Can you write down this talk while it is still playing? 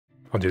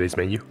On today's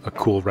menu, a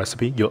cool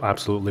recipe you'll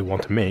absolutely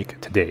want to make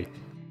today.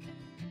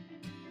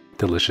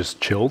 Delicious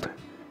chilled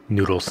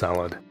noodle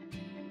salad.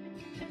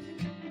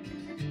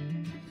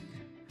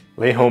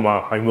 Lei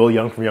Homa, I'm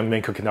Yeung from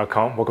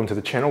YoungManCooking.com. Welcome to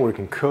the channel where you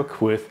can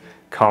cook with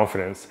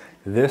confidence.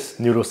 This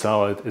noodle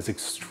salad is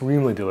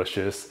extremely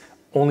delicious,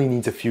 only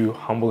needs a few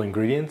humble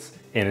ingredients,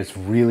 and it's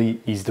really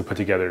easy to put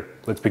together.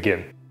 Let's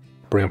begin.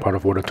 Bring a pot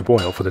of water to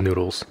boil for the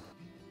noodles.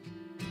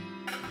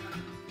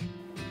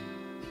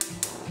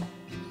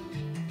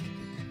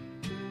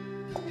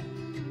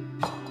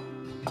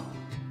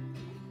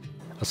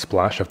 A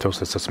splash of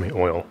toasted sesame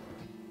oil.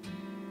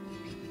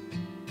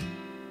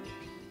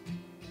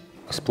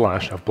 A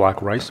splash of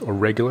black rice or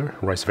regular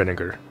rice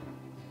vinegar.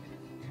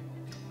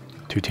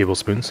 2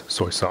 tablespoons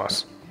soy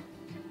sauce.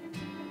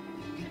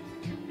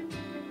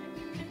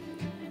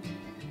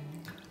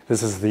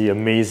 This is the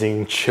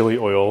amazing chili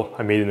oil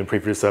I made in the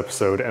previous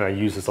episode, and I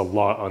use this a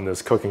lot on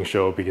this cooking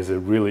show because it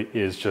really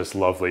is just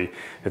lovely.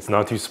 It's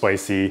not too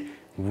spicy,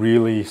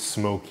 really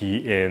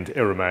smoky and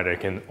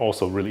aromatic, and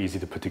also really easy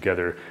to put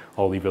together.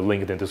 I'll leave a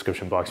link in the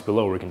description box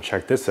below where you can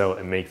check this out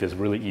and make this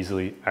really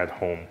easily at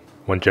home.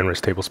 1 generous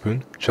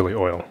tablespoon chili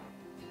oil.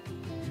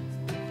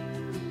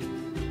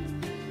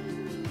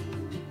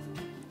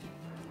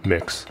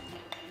 Mix.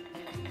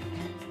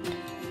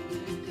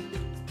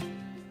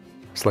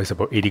 Slice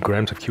about 80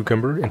 grams of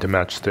cucumber into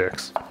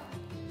matchsticks.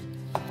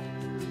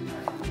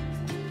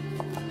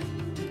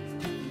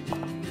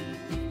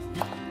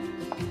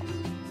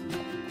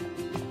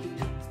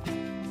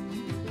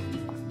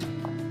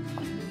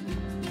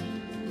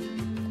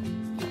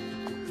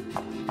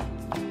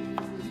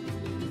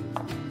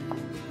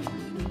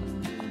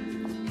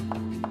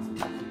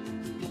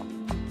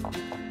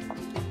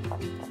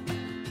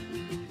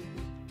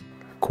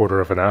 Quarter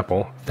of an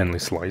apple, thinly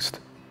sliced.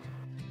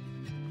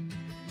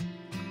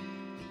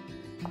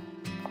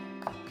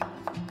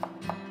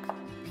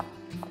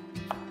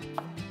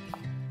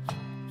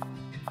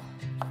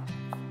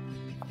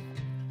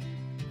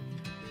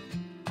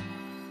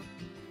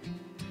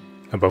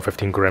 About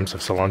 15 grams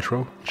of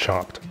cilantro,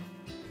 chopped.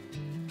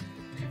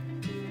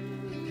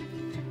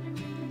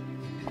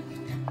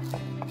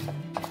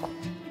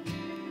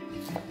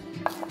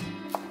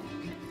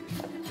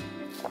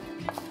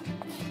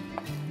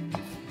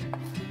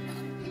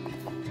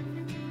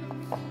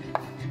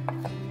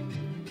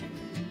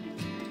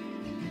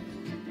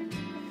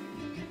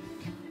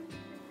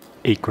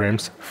 Eight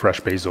grams fresh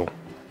basil.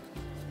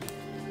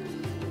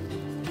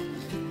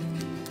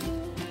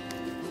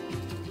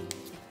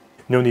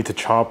 No need to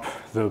chop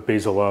the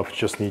basil up,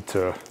 just need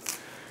to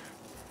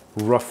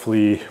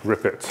roughly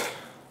rip it.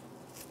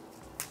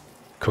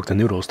 Cook the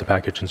noodles to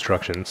package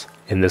instructions.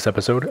 In this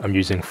episode, I'm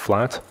using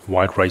flat,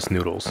 white rice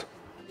noodles.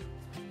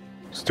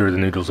 Stir the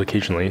noodles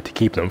occasionally to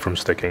keep them from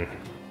sticking.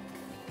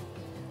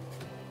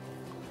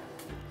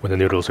 When the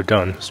noodles are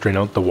done, strain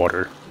out the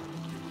water.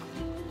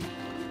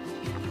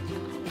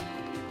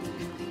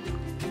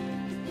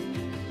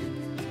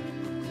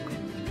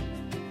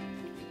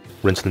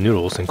 Rinse the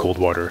noodles in cold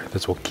water.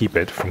 This will keep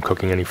it from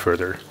cooking any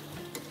further.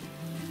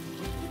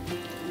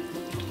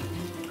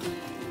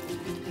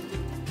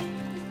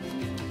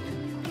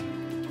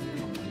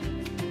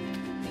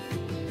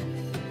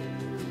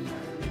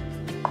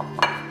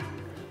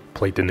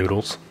 Plate the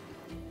noodles.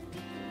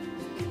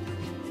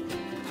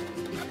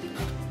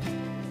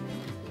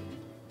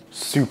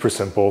 Super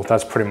simple,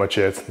 that's pretty much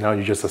it. Now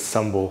you just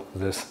assemble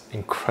this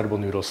incredible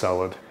noodle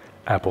salad.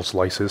 Apple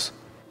slices.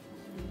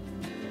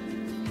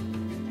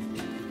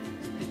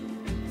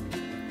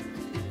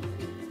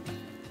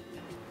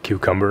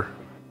 Cucumber,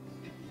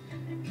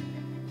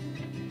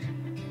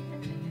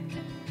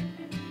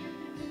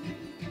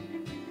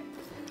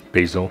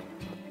 basil,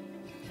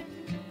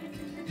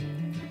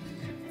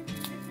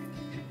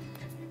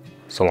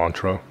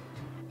 cilantro,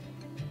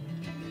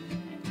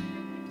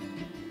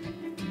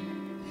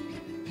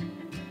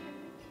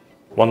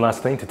 one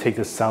last thing to take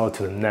this salad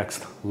to the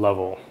next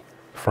level.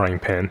 Frying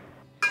pan,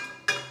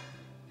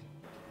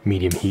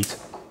 medium heat,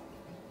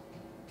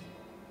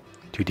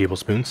 2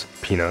 tablespoons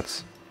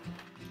peanuts.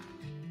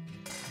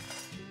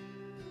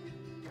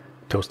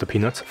 Toast the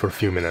peanuts for a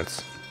few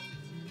minutes.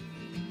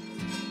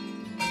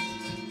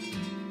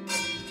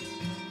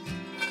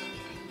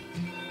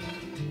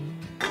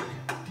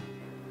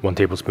 One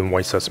tablespoon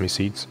white sesame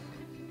seeds.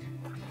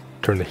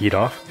 Turn the heat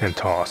off and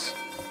toss.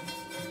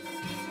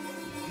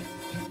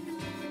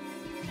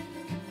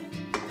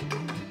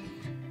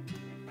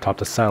 Top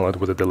the salad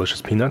with the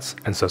delicious peanuts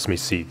and sesame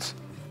seeds.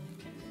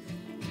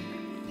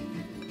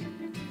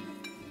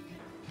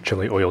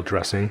 Chili oil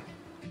dressing.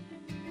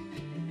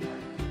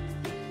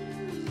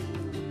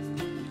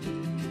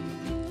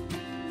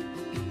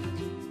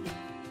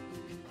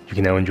 You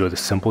can now enjoy the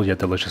simple yet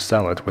delicious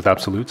salad with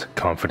absolute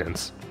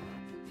confidence.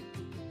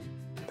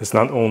 This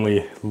not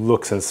only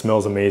looks and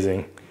smells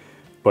amazing,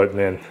 but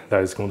man,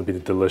 that is going to be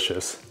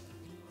delicious.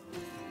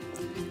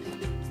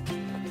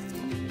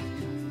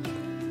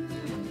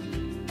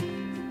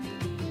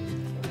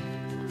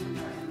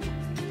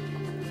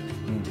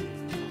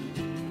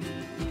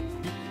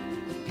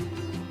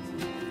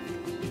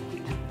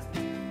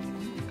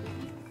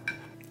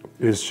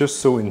 It's just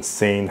so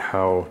insane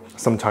how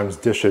sometimes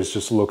dishes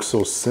just look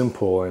so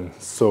simple and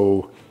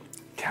so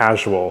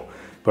casual,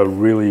 but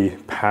really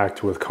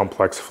packed with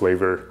complex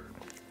flavor.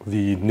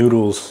 The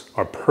noodles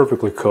are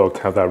perfectly cooked,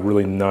 have that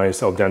really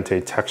nice al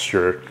dente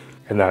texture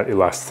and that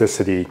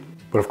elasticity.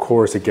 But of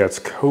course it gets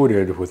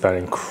coated with that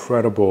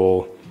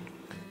incredible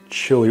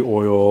chili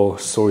oil,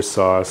 soy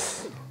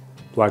sauce,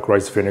 black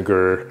rice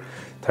vinegar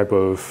type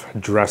of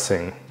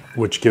dressing,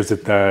 which gives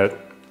it that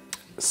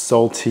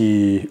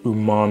salty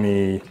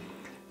umami,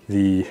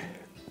 the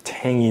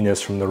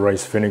tanginess from the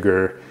rice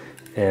vinegar,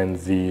 and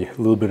the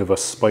little bit of a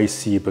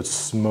spicy but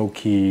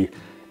smoky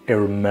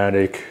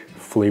aromatic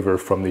flavor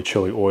from the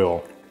chili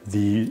oil.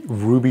 The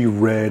ruby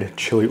red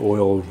chili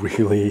oil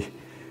really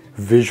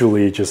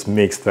visually just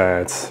makes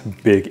that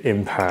big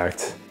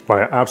impact. But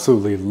I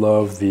absolutely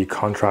love the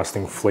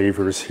contrasting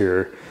flavors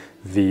here.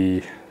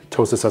 The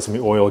toasted sesame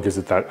oil gives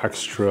it that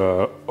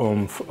extra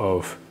oomph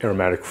of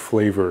aromatic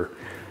flavor,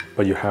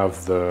 but you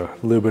have the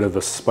little bit of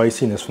the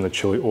spiciness from the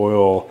chili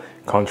oil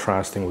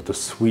contrasting with the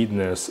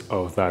sweetness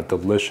of that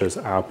delicious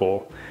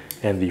apple,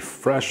 and the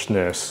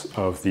freshness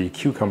of the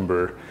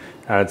cucumber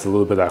adds a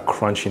little bit of that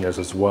crunchiness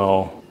as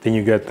well. Then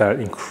you get that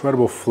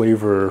incredible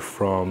flavor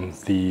from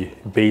the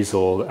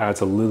basil,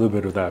 adds a little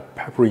bit of that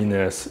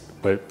pepperiness,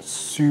 but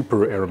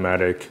super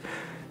aromatic.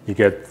 You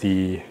get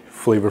the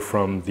flavor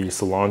from the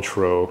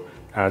cilantro,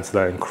 adds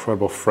that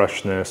incredible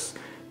freshness.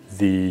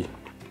 The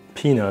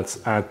peanuts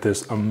add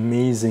this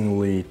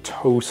amazingly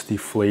toasty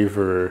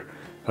flavor,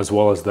 as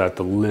well as that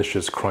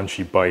delicious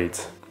crunchy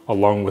bite,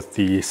 along with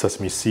the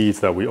sesame seeds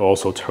that we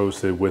also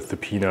toasted with the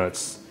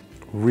peanuts.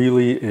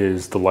 Really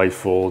is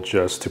delightful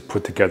just to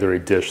put together a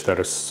dish that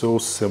is so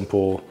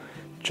simple,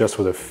 just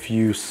with a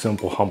few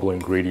simple, humble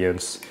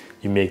ingredients.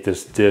 You make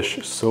this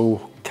dish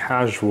so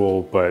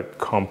casual but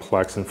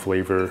complex in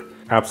flavor.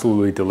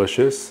 Absolutely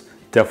delicious.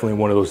 Definitely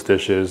one of those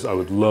dishes I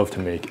would love to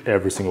make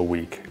every single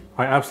week.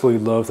 I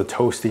absolutely love the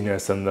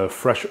toastiness and the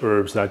fresh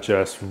herbs that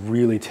just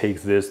really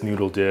take this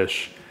noodle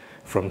dish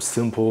from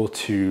simple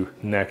to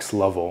next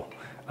level.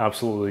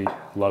 Absolutely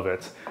love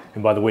it.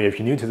 And by the way, if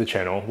you're new to the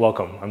channel,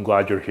 welcome. I'm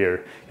glad you're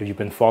here. If you've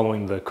been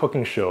following the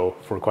cooking show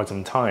for quite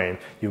some time,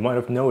 you might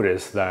have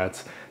noticed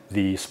that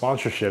the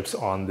sponsorships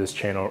on this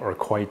channel are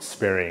quite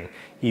sparing,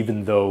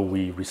 even though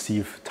we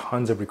receive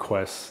tons of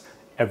requests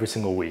every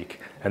single week.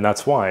 And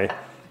that's why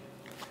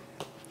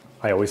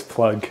I always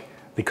plug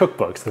the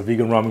cookbooks, the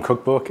Vegan Ramen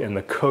Cookbook and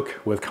the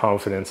Cook with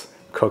Confidence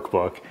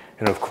Cookbook.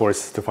 And of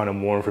course, to find out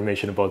more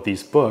information about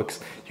these books,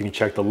 you can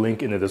check the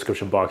link in the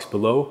description box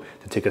below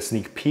to take a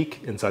sneak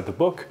peek inside the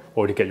book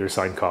or to get your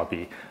signed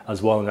copy.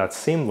 As well, in that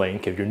same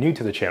link, if you're new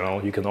to the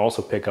channel, you can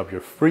also pick up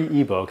your free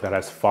ebook that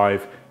has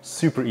 5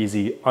 super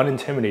easy,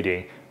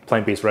 unintimidating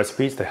plant-based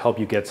recipes to help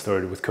you get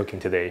started with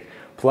cooking today.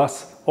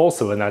 Plus,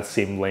 also in that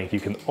same link, you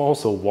can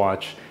also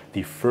watch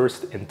the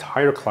first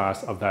entire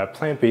class of that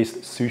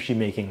plant-based sushi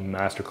making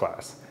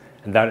masterclass.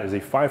 And that is a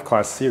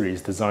 5-class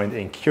series designed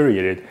and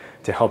curated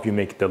to help you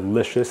make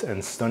delicious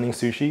and stunning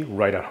sushi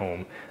right at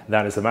home.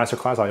 That is a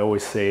masterclass I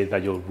always say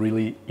that you'll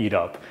really eat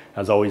up.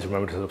 As always,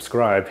 remember to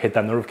subscribe, hit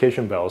that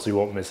notification bell so you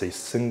won't miss a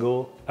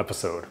single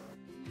episode.